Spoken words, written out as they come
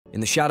In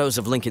the shadows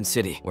of Lincoln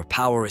City, where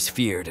power is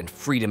feared and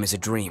freedom is a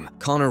dream,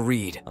 Connor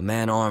Reed, a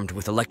man armed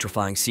with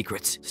electrifying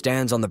secrets,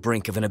 stands on the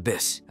brink of an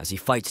abyss. As he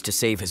fights to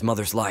save his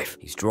mother's life,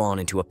 he's drawn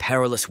into a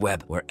perilous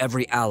web where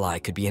every ally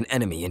could be an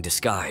enemy in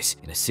disguise.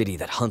 In a city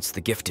that hunts the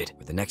gifted,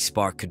 where the next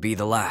spark could be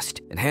the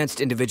last,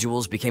 enhanced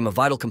individuals became a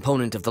vital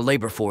component of the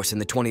labor force in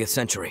the 20th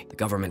century. The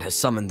government has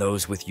summoned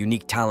those with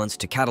unique talents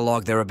to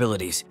catalog their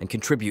abilities and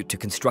contribute to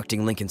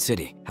constructing Lincoln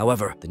City.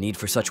 However, the need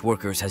for such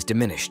workers has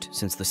diminished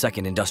since the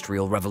Second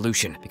Industrial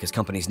Revolution, because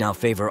companies now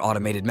favor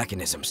automated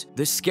mechanisms.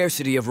 This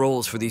scarcity of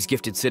roles for these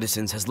gifted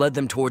citizens has led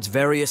them towards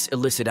various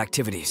illicit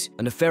activities.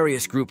 A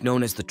nefarious group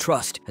known as the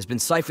Trust has been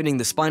siphoning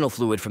the spinal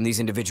fluid from these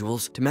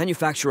individuals to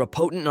manufacture a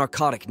potent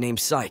narcotic named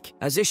psych.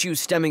 As issues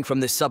stemming from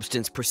this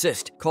substance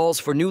persist, calls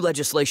for new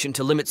legislation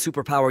to limit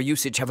superpower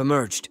usage have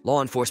emerged.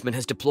 Law enforcement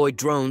has deployed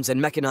drones and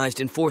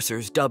mechanized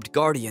enforcers dubbed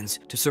Guardians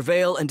to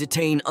surveil and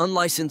detain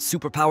unlicensed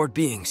superpowered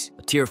beings.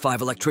 A Tier 5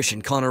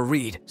 electrician, Connor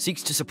Reed,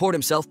 seeks to support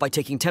himself by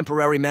taking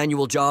temporary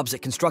manual jobs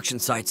at construction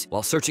sites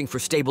while searching for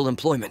stable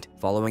employment.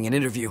 Following an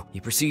interview, he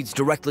proceeds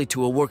directly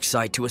to a work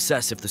site to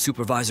assess if the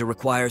supervisor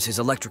requires his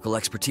electrical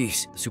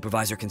expertise. The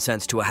supervisor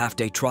consents to a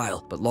half-day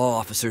trial, but law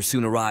officers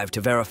soon arrive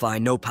to verify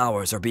no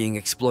powers are being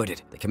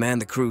exploited. They command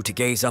the crew to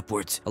gaze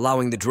upwards,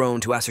 allowing the drone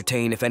to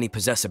ascertain if any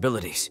possess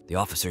abilities. The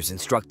officers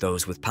instruct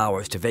those with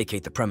powers to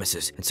vacate the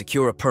premises and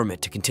secure a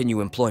permit to continue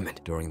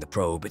employment. During the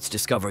probe, it's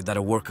discovered that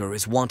a worker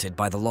is wanted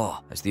by the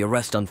law. As the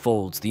arrest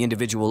unfolds, the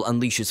individual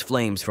unleashes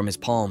flames from his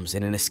palms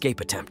in an escape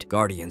attempt.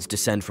 Guardians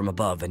descend from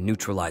above and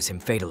neutralize him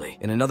fatally.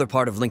 In another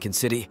part of Lincoln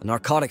City, a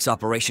narcotics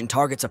operation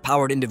targets a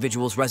powered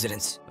individual's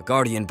residence. A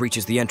Guardian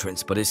breaches the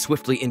entrance but is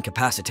swiftly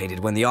incapacitated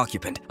when the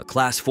occupant, a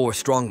Class 4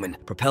 strongman,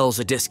 propels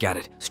a disc at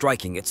it,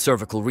 striking its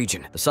cervical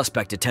region. The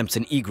suspect attempts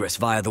an egress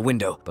via the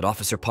window, but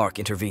Officer Park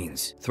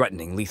intervenes,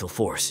 threatening lethal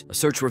force. A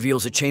search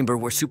reveals a chamber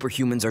where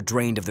superhumans are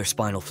drained of their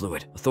spinal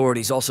fluid.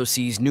 Authorities also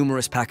seize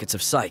numerous packets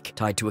of psych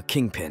tied to a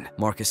kingpin,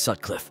 Marcus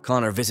Sutcliffe.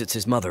 Connor visits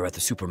his mother at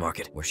the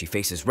supermarket, where she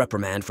faces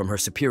reprimand from her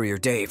superior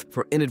Dave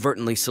for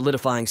inadvertently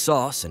solidifying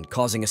sauce and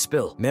causing a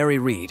spill. Mary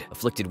Reed,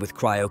 afflicted with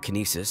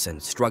cryokinesis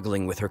and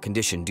struggling with her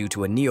condition due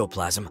to a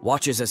neoplasm,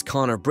 watches as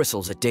Connor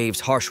bristles at Dave's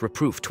harsh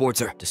reproof towards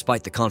her.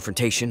 Despite the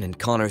confrontation and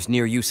Connor's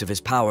near use of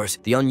his powers,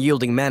 the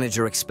unyielding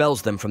manager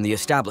expels them from the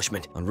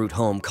establishment. En route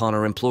home,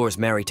 Connor implores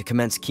Mary to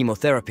commence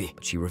chemotherapy,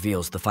 but she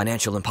reveals the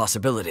financial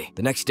impossibility.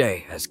 The next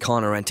day, as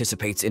Connor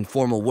anticipates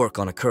informal work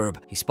on a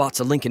curb, he spots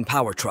a Lincoln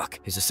power truck.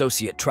 His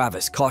associate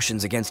Travis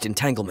cautions against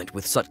entanglement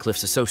with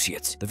Sutcliffe's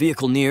associates. The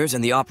vehicle nears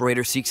and the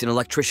operator seeks an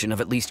electrician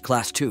of at least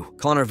Class 2.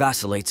 Connor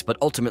vacillates but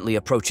ultimately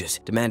approaches,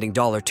 demanding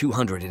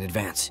 $200 in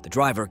advance. The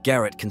driver,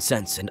 Garrett,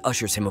 consents and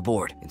ushers him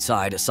aboard.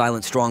 Inside, a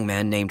silent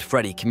strongman named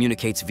Freddy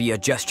communicates via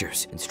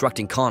gestures,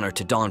 instructing Connor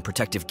to don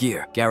protective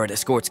gear. Garrett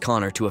escorts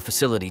Connor to a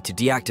facility to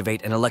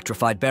deactivate an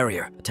electrified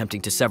barrier.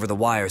 Attempting to sever the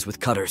wires with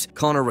cutters,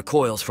 Connor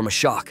recoils from a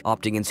shock,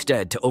 opting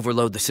instead to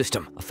overload the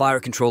system. A fire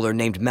controller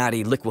named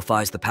Maddie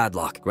liquefies the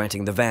padlock,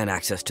 granting the van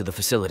access to the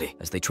facility.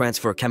 As they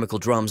transfer chemical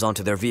drums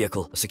onto their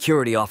vehicle, a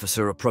security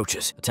officer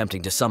approaches,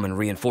 attempting to summon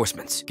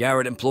reinforcements.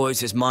 Garrett employs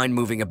his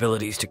mind-moving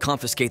abilities to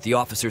confiscate the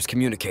officer's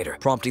communicator,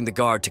 prompting the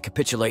guard to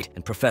capitulate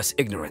and profess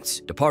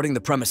ignorance. Departing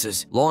the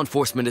premises, law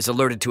enforcement is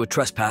alerted to a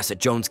trespass at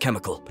Jones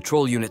Chemical.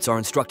 Patrol units are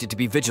instructed to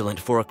be vigilant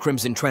for a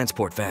crimson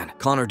transport van.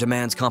 Connor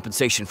demands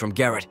compensation from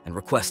Garrett and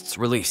requests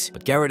release,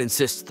 but Garrett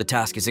insists the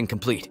task is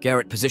incomplete.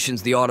 Garrett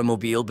positions the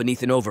automobile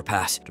beneath an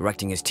overpass,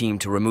 directing his team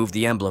to remove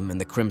the emblem and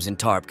the crimson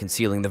tarp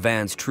concealing the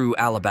van's true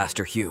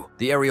alabaster hue.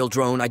 The aerial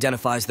drone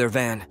identifies their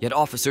van, yet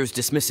officers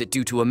dismiss it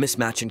due to a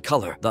mismatch in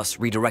color, thus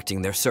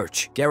redirecting their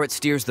search. Garrett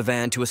steers the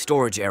van to a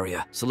storage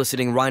area,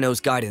 soliciting Rhino's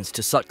guidance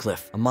to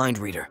Sutcliffe, a mind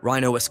reader.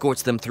 Rhino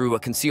escorts them through a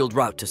concealed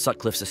route to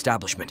Sutcliffe's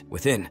establishment.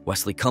 Within,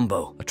 Wesley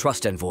Cumbo, a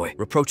trust envoy,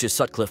 reproaches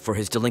Sutcliffe for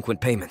his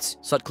delinquent payments.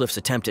 Sutcliffe's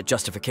attempt at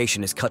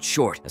justification is cut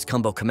short as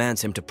Cumbo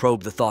commands him to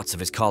probe the thoughts of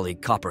his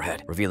colleague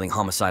Copperhead, revealing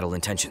homicidal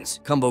intentions.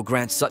 Cumbo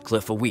grants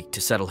Sutcliffe a week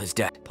to settle his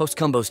debt. Post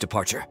Cumbo's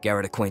departure,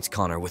 Garrett acquaints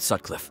Connor with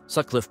Sutcliffe.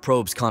 Sutcliffe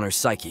probes Connor's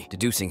psyche,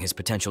 deducing his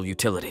potential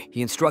utility.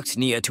 He instructs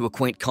Nia to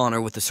acquaint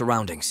Connor with the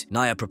surroundings.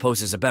 Nia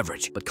proposes a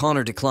beverage, but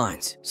Connor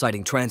declines,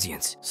 citing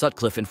transience.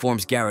 Sutcliffe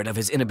informs Garrett of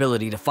his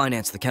inability to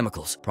finance the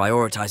chemicals,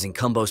 prioritizing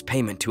Cumbo's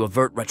payment to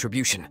avert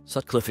retribution.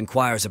 Sutcliffe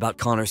inquires about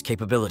Connor's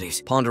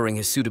capabilities, pondering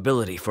his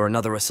suitability for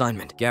another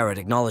assignment. Garrett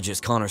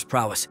acknowledges Connor's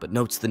prowess, but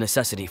notes the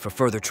necessity for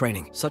further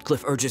training.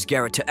 Sutcliffe urges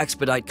Garrett to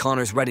expedite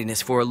Connor's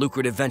readiness for a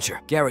lucrative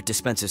venture. Garrett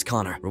dispenses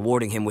Connor,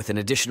 rewarding him with an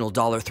additional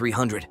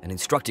 $300 and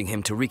instructing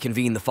him to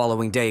reconvene the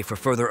following day for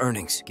further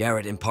earnings.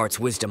 Garrett imparts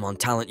wisdom on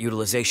talent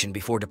utilization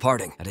before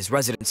departing. At his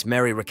residence,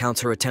 Mary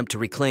recounts her attempt to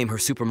reclaim her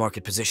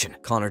supermarket position.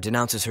 Connor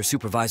denounces her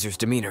supervisor's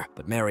demeanor,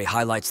 but Mary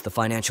highlights the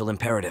financial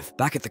imperative.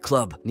 Back at the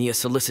club, Nia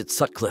solicits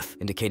Sutcliffe,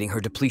 indicating her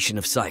depletion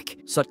of psych.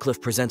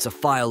 Sutcliffe presents a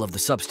phial of the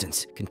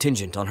substance,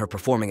 contingent on her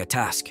performing a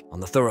task. On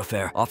the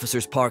thoroughfare,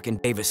 officers Park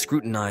and Davis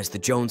scrutinize the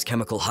Jones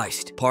chemical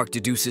heist. Park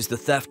deduces the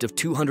theft of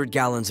 200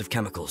 gallons of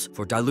chemicals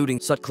for diluting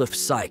Sutcliffe's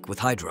psych with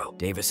hydro.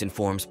 Davis Davis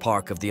informs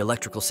Park of the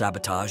electrical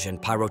sabotage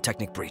and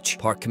pyrotechnic breach.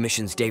 Park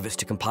commissions Davis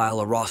to compile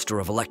a roster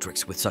of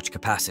electrics with such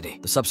capacity.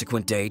 The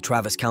subsequent day,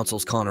 Travis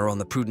counsels Connor on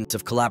the prudence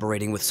of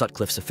collaborating with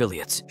Sutcliffe's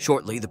affiliates.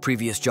 Shortly, the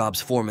previous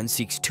job's foreman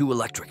seeks 2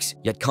 electrics,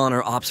 yet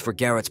Connor opts for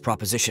Garrett's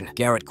proposition.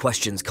 Garrett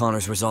questions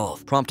Connor's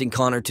resolve, prompting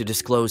Connor to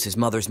disclose his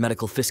mother's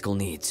medical fiscal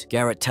needs.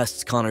 Garrett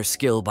tests Connor's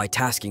skill by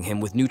tasking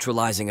him with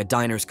neutralizing a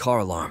diner's car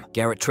alarm.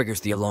 Garrett triggers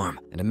the alarm,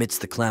 and amidst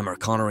the clamor,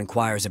 Connor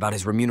inquires about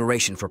his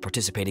remuneration for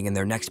participating in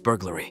their next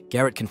burglary.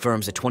 Garrett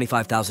confirms a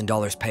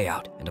 $25,000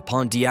 payout, and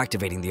upon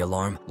deactivating the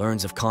alarm,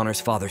 learns of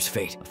Connor's father's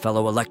fate, a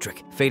fellow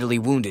electric, fatally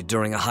wounded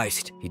during a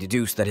heist. He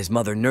deduced that his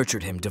mother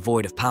nurtured him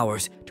devoid of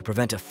powers to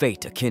prevent a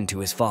fate akin to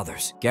his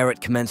father's.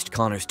 Garrett commenced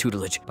Connor's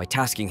tutelage by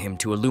tasking him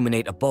to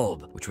illuminate a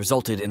bulb, which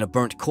resulted in a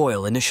burnt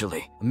coil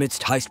initially.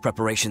 Amidst heist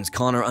preparations,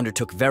 Connor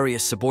undertook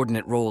various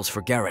subordinate roles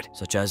for Garrett,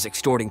 such as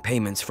extorting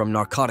payments from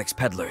narcotics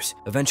peddlers.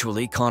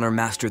 Eventually, Connor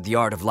mastered the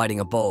art of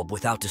lighting a bulb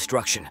without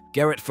destruction.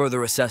 Garrett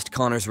further assessed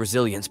Connor's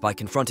resilience by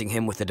confronting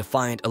him with a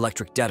defiant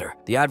electric debtor.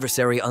 The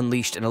adversary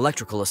unleashed an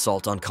electrical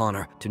assault on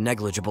Connor to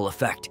negligible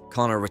effect.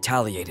 Connor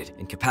retaliated,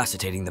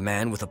 incapacitating the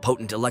man with a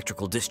potent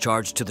electrical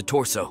discharge to the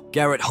torso.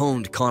 Garrett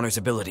honed Connor's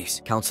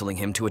abilities, counseling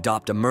him to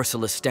adopt a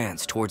merciless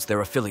stance towards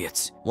their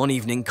affiliates. One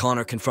evening,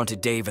 Connor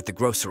confronted Dave at the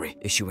grocery,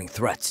 issuing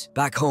threats.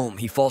 Back home,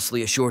 he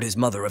falsely assured his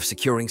mother of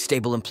securing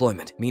stable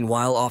employment.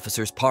 Meanwhile,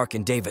 officers Park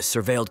and Davis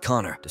surveilled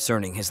Connor,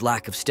 discerning his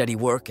lack of steady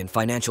work and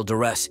financial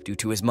duress due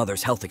to his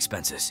mother's health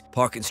expenses.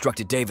 Park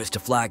instructed Davis to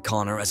flag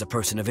Connor as a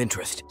person of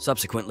interest.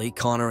 Subsequently,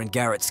 Connor and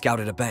Garrett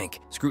scouted a bank,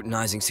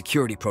 scrutinizing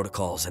security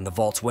protocols and the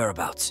vault's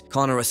whereabouts.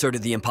 Connor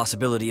asserted the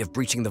impossibility of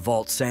breaching the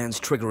vault sans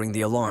triggering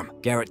the alarm.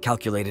 Garrett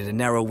calculated a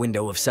narrow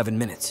window of 7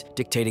 minutes,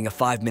 dictating a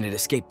 5-minute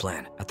escape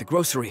plan. At the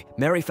grocery,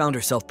 Mary found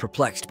herself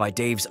perplexed by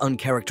Dave's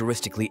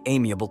uncharacteristically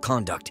amiable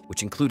conduct,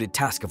 which included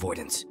task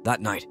avoidance.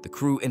 That night, the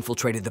crew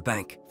infiltrated the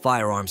bank,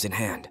 firearms in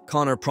hand.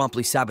 Connor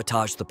promptly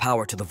sabotaged the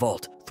power to the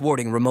vault,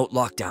 thwarting remote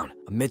lockdown.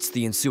 Amidst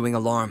the ensuing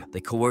alarm,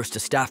 they coerced a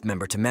staff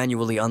member to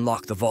manually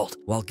unlock the vault.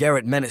 While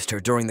Garrett menaced her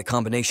during the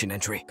combination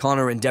entry,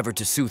 Connor endeavored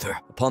to soothe her.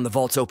 Upon the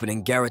vault's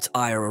opening, Garrett's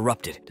ire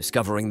erupted,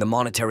 discovering the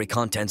monetary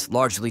contents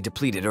largely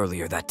depleted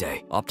earlier that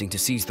day. Opting to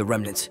seize the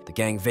remnants, the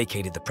gang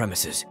vacated the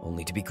premises,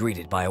 only to be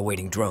greeted by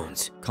awaiting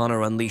drones.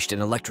 Connor unleashed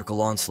an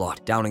electrical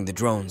onslaught, downing the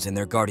drones in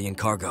their guardian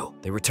cargo.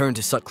 They returned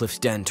to Sutcliffe's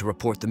den to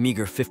report the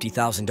meager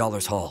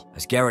 $50,000 haul.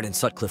 As Garrett and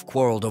Sutcliffe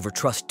quarreled over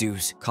trust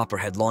dues,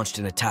 Copperhead launched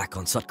an attack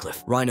on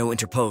Sutcliffe. Rhino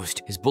interposed,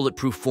 his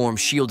bulletproof form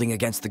shielding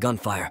against the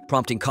gunfire,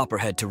 prompting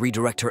Copperhead to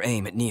redirect her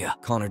aim at Nia.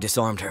 Connor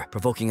disarmed her,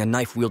 provoking a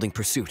knife-wielding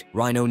pursuit.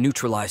 Rhino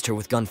neutralized her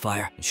with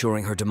gunfire,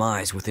 ensuring her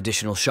demise with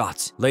additional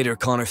shots. Later,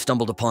 Connor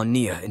stumbled upon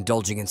Nia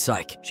indulging in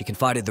psych. She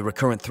confided the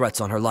recurrent threats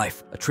on her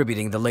life,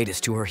 attributing the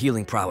latest to her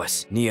healing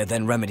prowess. Nia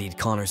then remedied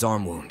Connor's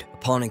arm wound.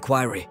 Upon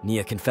inquiry,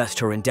 Nia confessed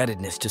her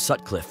indebtedness to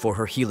Sutcliffe for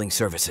her healing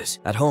services.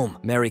 At home,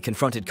 Mary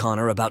confronted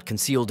Connor about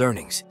concealed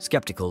earnings,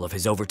 skeptical of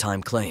his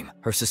overtime claim.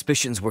 Her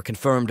suspicions were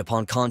confirmed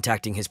upon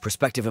contacting his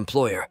prospective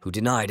employer, who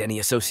denied any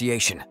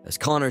association. As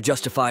Connor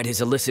justified his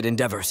illicit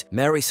endeavors,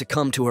 Mary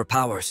succumbed to her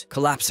powers,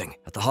 collapsing.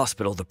 At the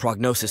hospital, the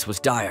prognosis was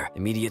dire.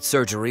 Immediate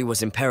surgery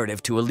was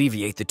imperative to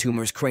alleviate the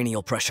tumor's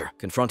cranial pressure.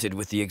 Confronted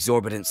with the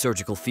exorbitant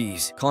surgical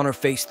fees, Connor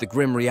faced the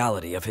grim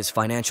reality of his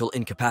financial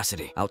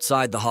incapacity.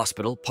 Outside the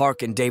hospital,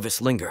 Park and Davis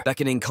linger,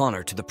 beckoning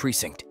Connor to the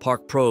precinct.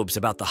 Park probes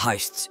about the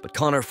heists, but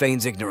Connor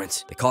feigns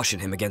ignorance. They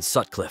caution him against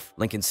Sutcliffe,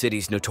 Lincoln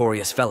City's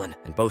notorious felon,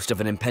 and boast of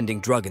an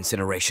impending drug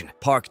incineration.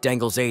 Park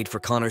dangles aid for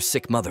Connor's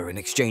sick mother in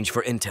exchange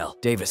for intel.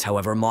 Davis,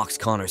 however, mocks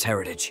Connor's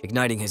heritage,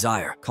 igniting his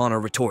ire. Connor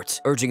retorts,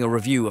 urging a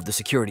review of the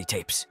security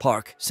tapes.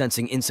 Park,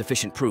 sensing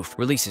insufficient proof,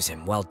 releases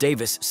him, while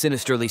Davis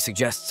sinisterly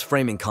suggests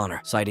framing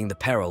Connor, citing the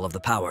peril of the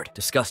powered.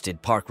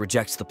 Disgusted, Park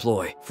rejects the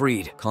ploy.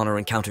 Freed, Connor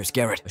encounters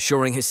Garrett,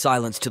 assuring his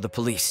silence to the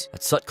police.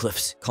 At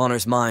Sutcliffe's,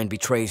 Connor's mind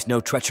betrays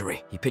no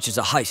treachery. He pitches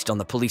a heist on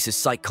the police's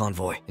psych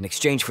convoy. In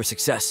exchange for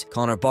success,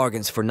 Connor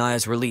bargains for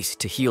Naya's release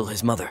to heal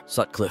his mother.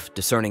 Sutcliffe,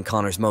 discerning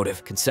Connor's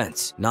motive,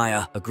 consents.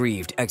 Naya,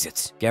 aggrieved,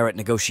 exits. Garrett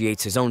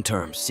negotiates his own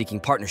terms, seeking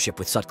partnership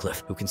with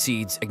Sutcliffe, who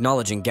concedes,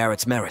 acknowledging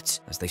Garrett's merits.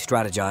 As they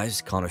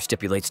strategize, Connor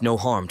stipulates no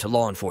harm to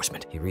law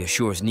enforcement. He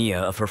reassures Nia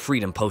of her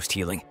freedom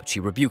post-healing, but she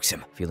rebukes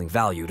him, feeling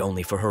valued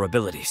only for her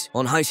abilities.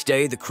 On heist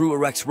day, the crew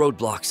erects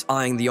roadblocks,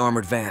 eyeing the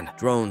armored van.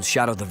 Drones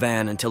shadow the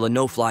van until a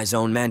no-fly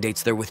zone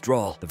mandates their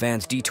withdrawal. The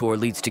van's detour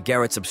leads to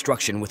Garrett's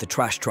obstruction with a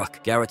trash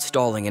truck. Garrett's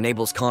stalling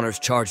enables Connor's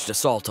charged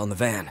assault on the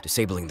van,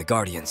 disabling the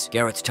Guardians.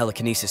 Garrett's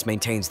telekinesis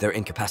maintains their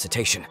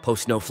incapacitation.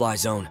 Post-no-fly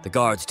zone, the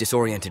guards,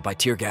 disoriented by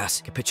tear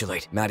gas,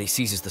 capitulate. Maddie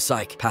seizes the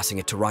psych, passing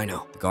it to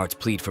Rhino. The guards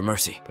plead for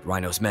mercy, but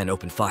Rhino's men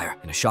open fire.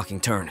 In a shocking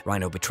turn,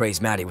 Rhino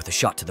betrays Maddie with a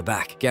shot to the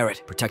back.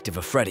 Garrett, protective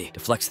of Freddy,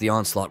 deflects the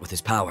onslaught with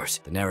his powers.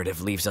 The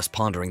narrative leaves us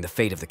pondering the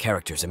fate of the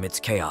characters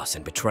amidst chaos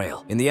and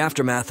betrayal. In the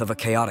aftermath of a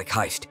chaotic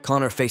heist,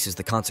 Connor faces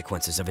the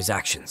consequences of his actions.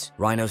 actions.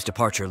 Rhino's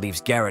departure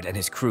leaves Garrett and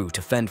his crew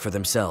to fend for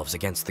themselves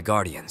against the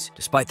Guardians.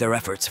 Despite their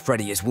efforts,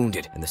 Freddy is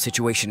wounded, and the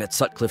situation at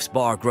Sutcliffe's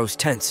bar grows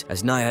tense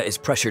as Naya is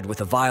pressured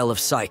with a vial of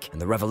psych and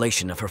the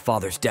revelation of her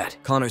father's death.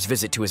 Connor's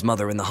visit to his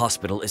mother in the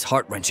hospital is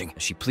heart-wrenching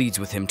as she pleads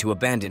with him to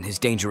abandon his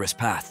dangerous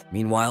path.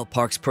 Meanwhile,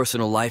 Park's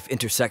personal life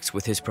intersects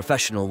with his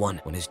professional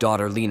one when his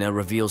daughter Lena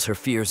reveals her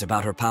fears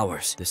about her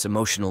powers. This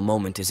emotional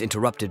moment is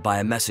interrupted by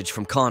a message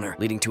from Connor,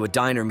 leading to a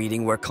diner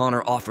meeting where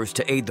Connor offers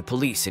to aid the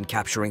police in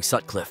capturing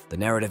Sutcliffe. The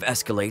narrative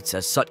escalates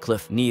as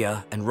Sutcliffe,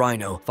 Nia, and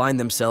Rhino find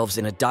themselves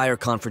in a dire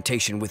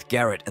confrontation with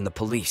Garrett and the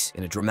police.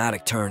 In a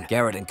dramatic turn,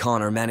 Garrett and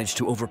Connor manage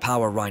to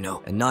overpower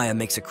Rhino, and Nia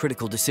makes a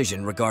critical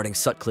decision regarding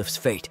Sutcliffe's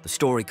fate. The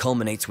story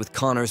culminates with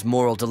Connor's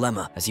moral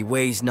dilemma as he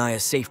weighs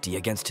Nia's safety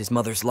against his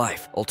mother's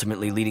life,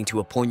 ultimately leading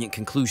to a poignant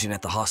conclusion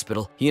at the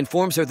hospital. He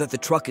informs her that the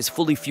truck is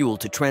fully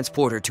fueled to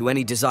transport her to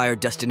any desired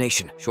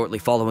destination. Shortly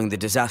following the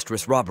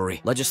disastrous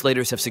robbery,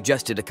 legislators have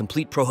suggested a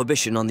complete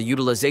prohibition on the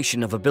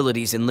utilization of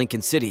abilities in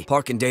Lincoln City.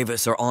 Park and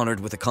Davis are honored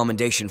with a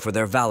commendation for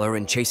their valor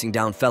in chasing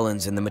down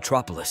felons in the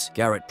metropolis.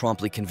 Garrett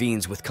promptly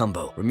convenes with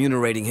Cumbo,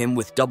 remunerating him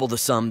with double the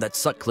sum that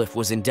Sutcliffe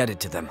was indebted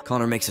to them.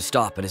 Connor makes a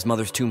stop at his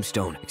mother's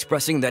tombstone,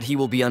 expressing that he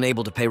will be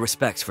unable to pay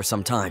respects for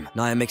some time.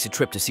 Nia makes a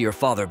trip to see her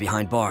father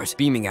behind bars,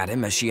 beaming at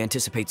him as she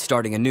anticipates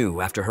starting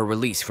anew after her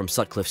release from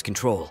Sutcliffe's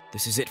control.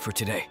 This is it for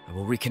today. I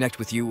will reconnect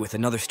with you with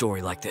another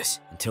story like this.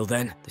 Until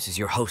then, this is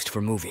your host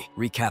for Movie,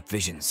 Recap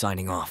Vision,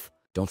 signing off.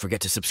 Don't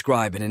forget to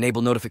subscribe and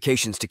enable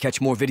notifications to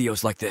catch more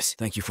videos like this.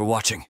 Thank you for watching.